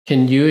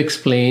Can you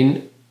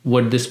explain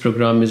what this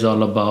program is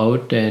all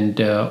about and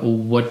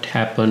what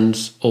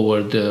happens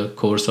over the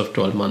course of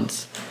 12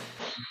 months?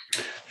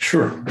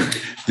 Sure.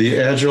 The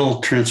Agile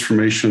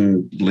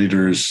Transformation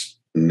Leaders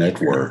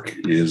Network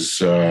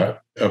is a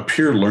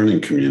peer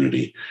learning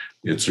community.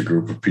 It's a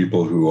group of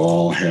people who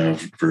all have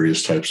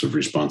various types of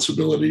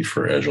responsibility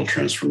for Agile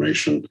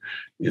transformation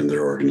in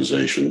their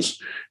organizations.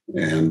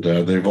 And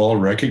they've all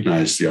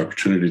recognized the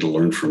opportunity to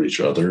learn from each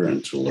other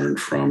and to learn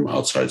from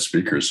outside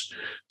speakers.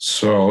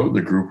 So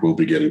the group will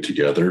be getting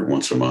together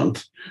once a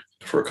month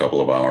for a couple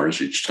of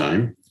hours each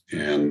time.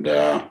 And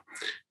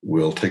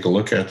we'll take a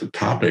look at the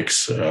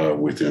topics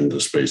within the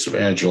space of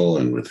Agile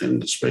and within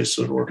the space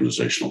of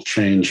organizational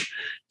change.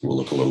 We'll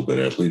look a little bit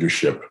at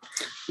leadership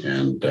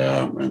and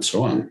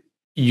so on.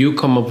 You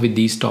come up with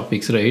these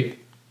topics, right?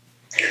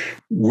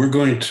 We're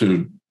going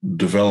to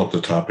develop the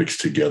topics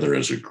together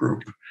as a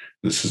group.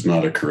 This is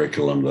not a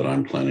curriculum that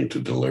I'm planning to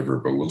deliver,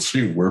 but we'll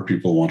see where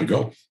people want to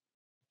go.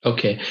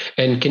 Okay.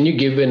 And can you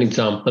give an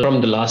example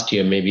from the last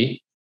year,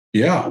 maybe?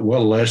 Yeah,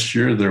 well, last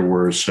year there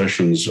were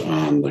sessions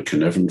on the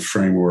Cynefin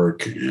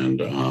framework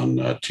and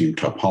on team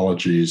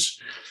topologies.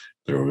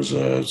 There was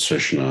a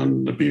session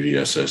on the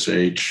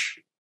BVSSH,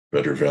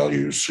 better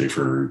value,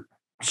 safer,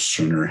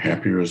 sooner,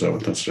 happier. Is that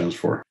what that stands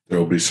for? There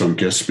will be some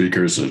guest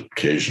speakers.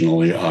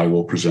 Occasionally, I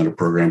will present a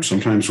program.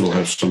 Sometimes we'll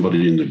have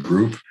somebody in the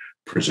group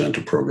present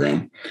a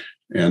program.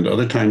 And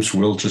other times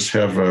we'll just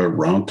have a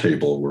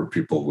roundtable where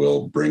people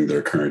will bring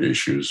their current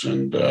issues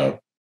and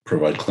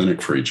provide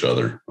clinic for each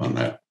other on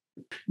that.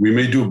 We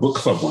may do a book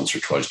club once or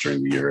twice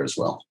during the year as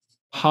well.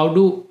 How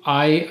do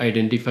I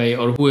identify,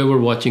 or whoever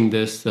watching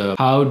this,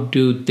 how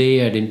do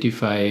they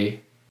identify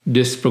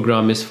this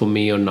program is for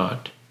me or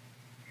not?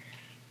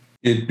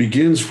 It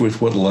begins with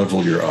what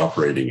level you're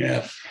operating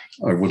at.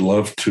 I would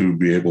love to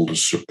be able to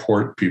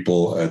support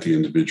people at the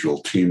individual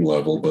team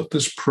level, but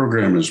this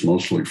program is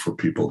mostly for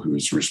people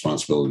whose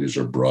responsibilities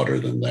are broader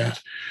than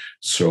that.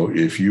 So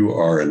if you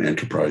are an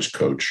enterprise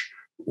coach,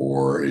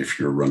 or if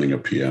you're running a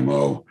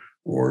PMO,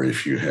 or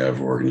if you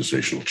have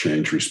organizational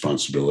change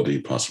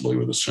responsibility, possibly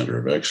with a center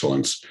of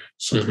excellence,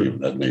 something of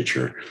that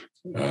nature,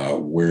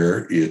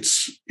 where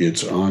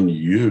it's on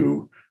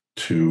you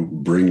to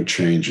bring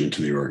change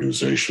into the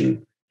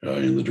organization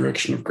in the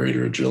direction of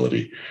greater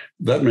agility.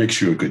 That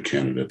makes you a good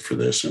candidate for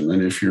this. And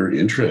then if you're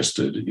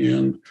interested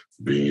in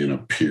being in a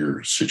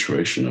peer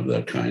situation of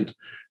that kind,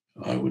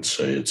 I would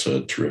say it's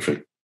a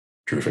terrific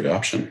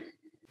option.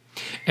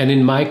 And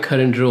in my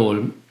current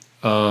role,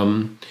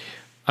 I'm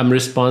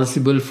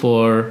responsible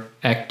for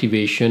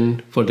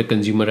activation for the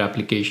consumer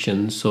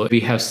application. So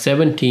we have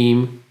 7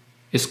 team,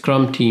 a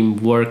Scrum team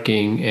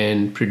working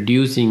and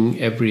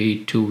producing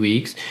every 2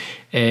 weeks.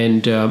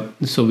 And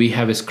so we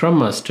have a Scrum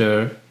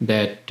Master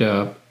that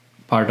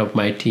part of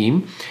my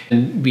team.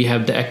 And we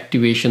have the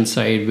activation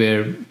side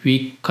where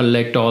we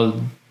collect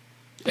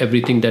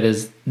everything that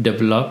is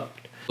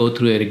developed, go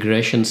through a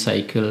regression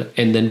cycle,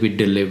 and then we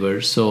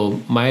deliver. So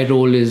my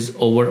role is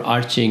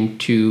overarching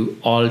to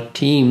all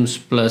teams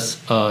plus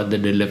the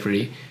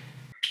delivery.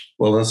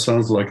 Well, that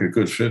sounds like a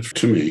good fit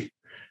to me.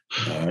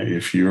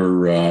 If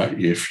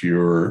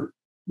you're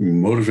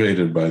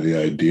motivated by the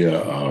idea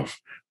of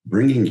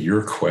bringing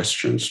your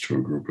questions to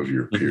a group of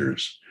your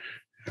peers,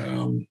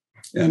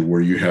 and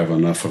where you have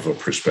enough of a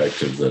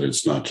perspective that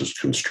it's not just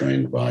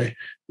constrained by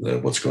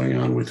what's going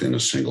on within a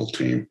single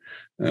team.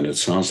 And it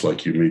sounds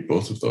like you meet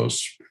both of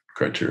those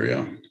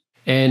criteria.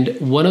 And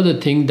one of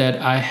the things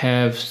that I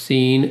have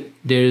seen,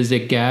 there is a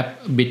gap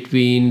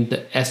between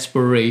the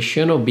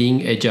aspiration of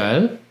being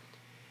agile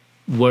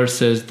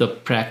versus the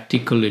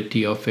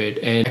practicality of it,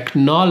 and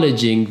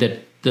acknowledging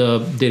that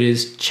there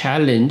is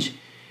challenge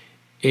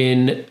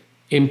in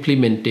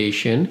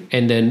implementation,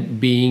 and then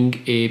being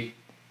a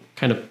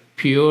kind of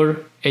pure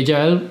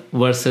agile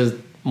versus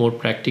more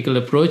practical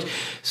approach.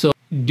 So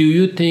do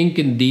you think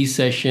in these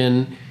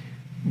sessions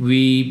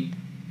we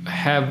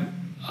have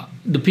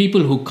the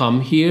people who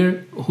come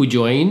here, who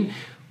join,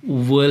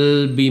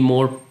 will be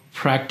more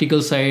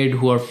practical side,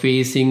 who are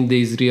facing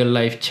these real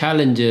life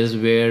challenges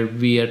where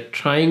we are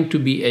trying to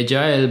be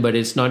agile, but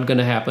it's not going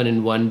to happen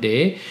in one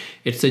day.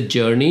 It's a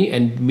journey.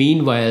 And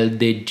meanwhile,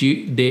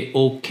 they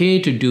okay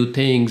to do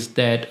things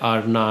that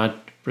are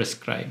not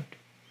prescribed.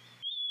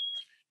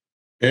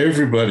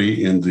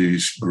 Everybody in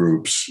these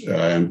groups,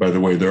 and by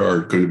the way, there are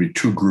going to be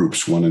 2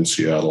 groups, one in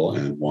Seattle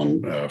and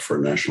one for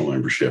national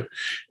membership.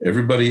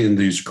 Everybody in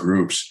these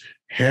groups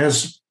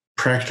has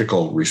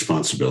practical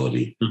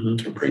responsibility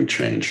to bring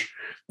change.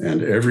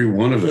 And every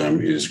one of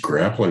them is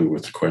grappling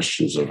with the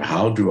questions of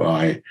how do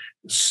I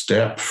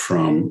step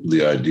from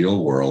the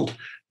ideal world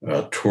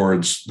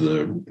towards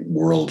the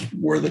world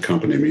where the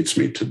company meets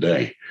me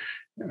today.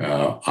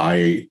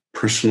 I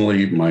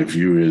personally, my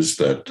view is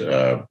that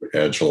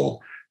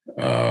Agile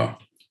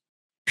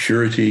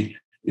purity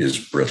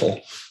is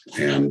brittle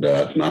and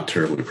not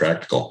terribly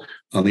practical.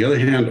 On the other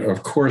hand,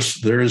 of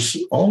course, there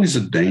is always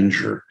a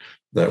danger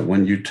that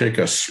when you take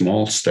a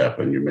small step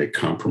and you make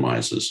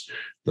compromises,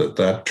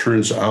 that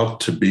turns out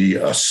to be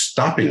a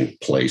stopping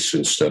place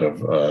instead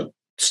of a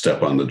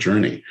step on the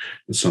journey.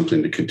 It's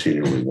something to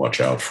continually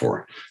watch out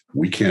for.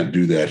 We can't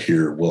do that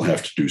here. We'll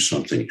have to do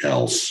something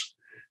else.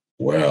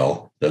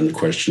 Well, then the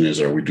question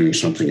is, are we doing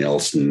something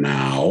else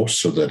now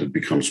so that it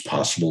becomes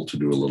possible to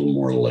do a little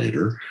more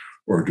later?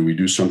 Or do we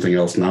do something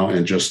else now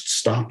and just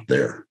stop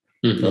there?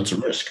 Mm-hmm. That's a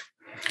risk.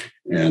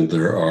 And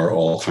there are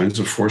all kinds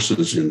of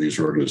forces in these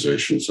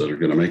organizations that are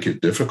going to make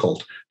it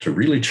difficult to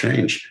really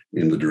change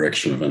in the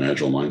direction of an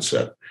agile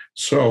mindset.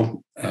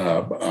 So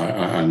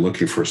I'm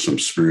looking for some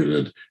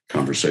spirited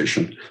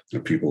conversation.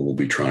 People will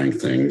be trying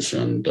things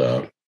and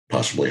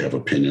possibly have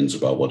opinions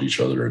about what each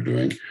other are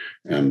doing.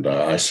 And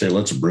I say,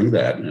 let's bring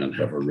that and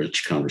have a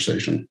rich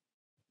conversation.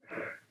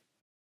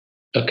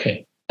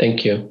 Okay,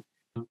 thank you.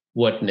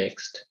 What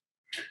next?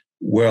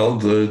 Well,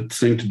 the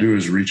thing to do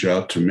is reach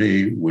out to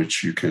me,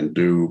 which you can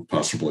do.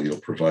 Possibly you'll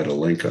provide a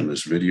link on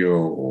this video,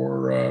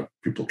 or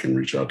people can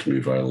reach out to me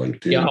via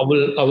LinkedIn. Yeah, I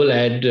will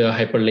add a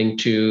hyperlink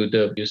to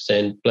the you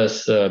sent,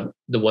 plus the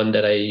one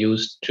that I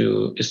used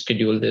to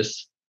schedule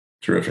this.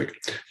 Terrific.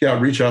 Yeah,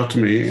 reach out to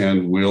me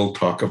and we'll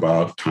talk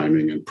about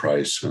timing and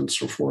price and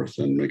so forth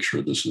and make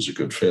sure this is a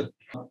good fit.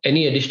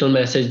 Any additional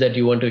message that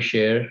you want to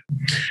share?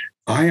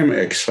 I am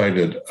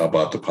excited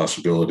about the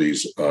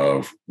possibilities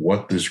of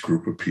what this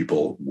group of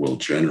people will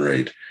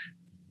generate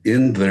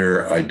in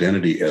their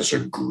identity as a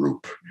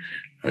group.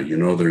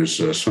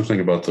 There's something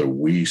about the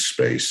we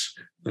space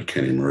that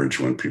can emerge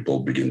when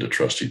people begin to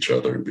trust each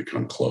other and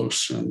become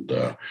close. And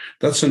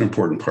that's an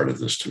important part of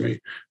this to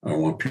me. I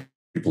want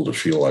people to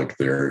feel like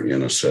they're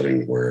in a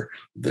setting where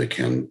they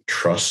can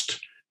trust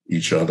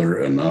each other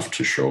enough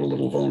to show a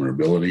little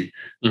vulnerability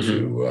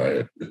to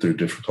admit their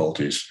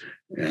difficulties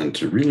and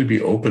to really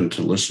be open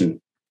to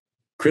listen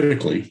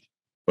critically,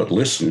 but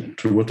listen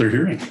to what they're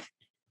hearing.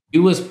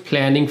 You was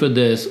planning for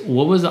this.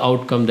 What was the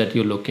outcome that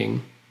you're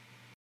looking?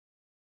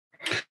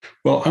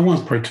 Well, I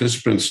want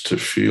participants to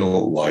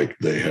feel like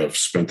they have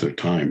spent their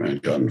time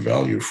and gotten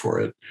value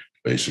for it.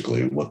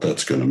 Basically, and what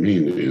that's going to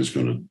mean is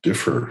going to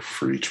differ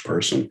for each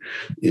person.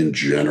 In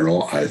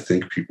general, I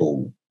think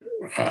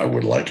I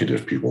would like it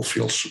if people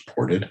feel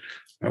supported.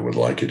 I would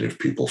like it if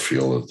people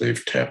feel that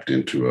they've tapped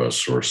into a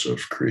source of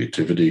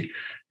creativity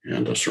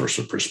and a source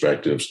of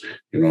perspectives.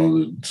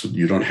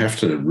 You don't have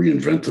to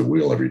reinvent the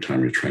wheel every time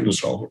you're trying to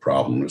solve a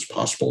problem. It's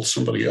possible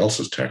somebody else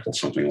has tackled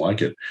something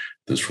like it.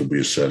 This will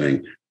be a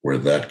setting where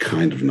that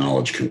kind of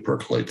knowledge can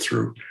percolate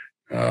through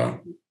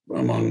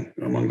among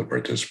the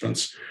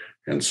participants.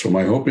 And so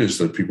my hope is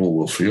that people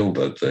will feel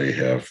that they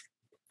have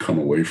come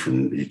away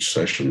from each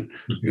session,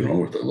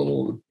 with a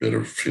little bit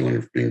of feeling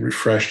of being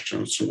refreshed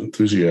and some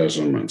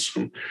enthusiasm and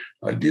some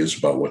ideas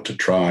about what to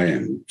try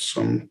and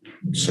some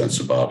sense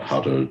about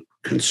how to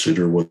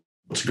consider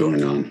what's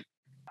going on.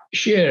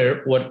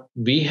 Share what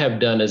we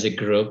have done as a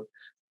group,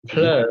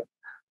 plus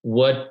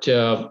what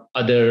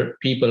other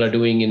people are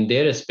doing in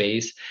their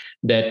space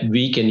that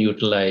we can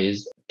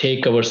utilize,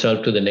 take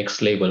ourselves to the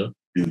next level.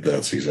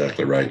 That's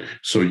exactly right.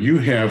 So you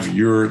have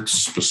your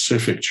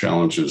specific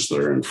challenges that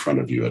are in front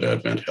of you at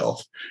Advent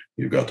Health.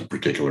 You've got the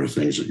particular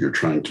things that you're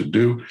trying to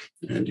do,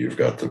 and you've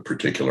got the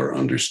particular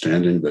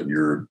understanding that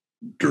you're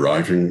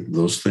deriving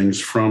those things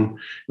from,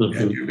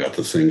 and you've got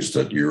the things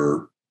that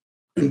your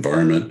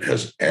environment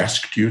has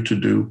asked you to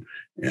do,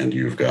 and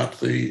you've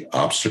got the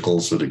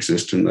obstacles that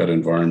exist in that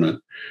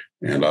environment.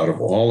 And out of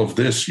all of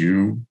this,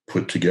 you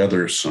put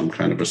together some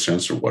kind of a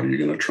sense of what are you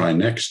going to try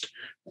next,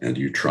 and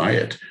you try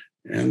it.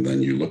 And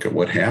then you look at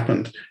what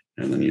happened,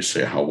 and then you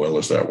say, how well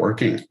is that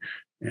working?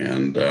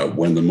 And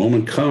when the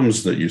moment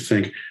comes that you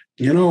think,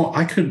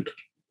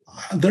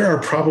 there are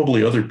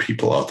probably other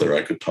people out there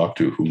I could talk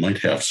to who might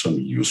have some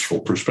useful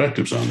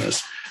perspectives on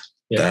this.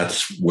 Yeah.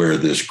 That's where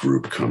this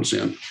group comes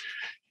in.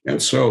 And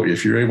so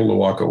if you're able to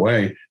walk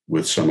away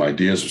with some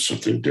ideas of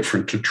something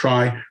different to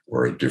try,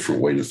 or a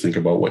different way to think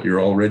about what you're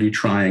already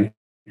trying,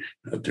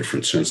 a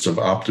different sense of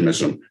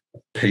optimism,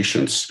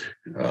 patience,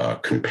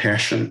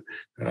 compassion,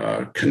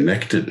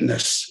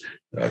 connectedness,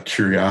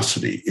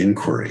 curiosity,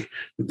 inquiry.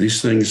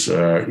 These things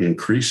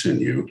increase in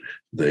you.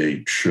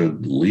 They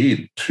should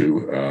lead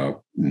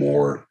to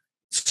more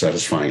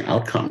satisfying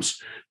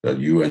outcomes that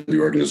you and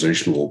the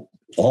organization will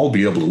all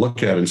be able to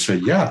look at and say,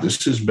 yeah,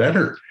 this is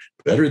better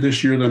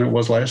this year than it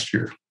was last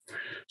year.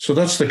 So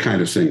that's the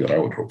kind of thing that I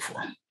would hope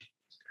for.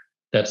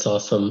 That's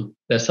awesome.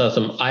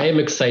 I am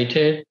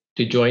excited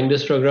to join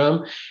this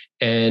program,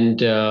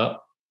 and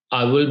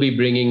I will be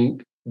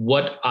bringing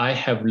what I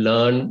have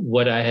learned,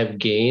 what I have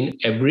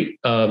gained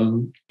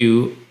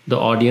to the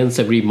audience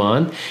every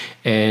month.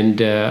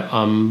 And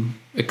I'm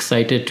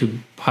excited to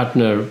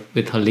partner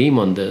with Halim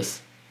on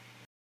this.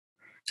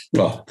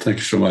 Well, thank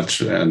you so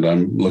much. And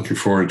I'm looking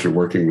forward to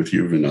working with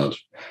you, Vinod.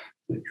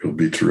 You'll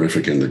be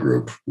terrific in the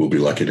group. We'll be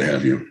lucky to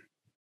have you.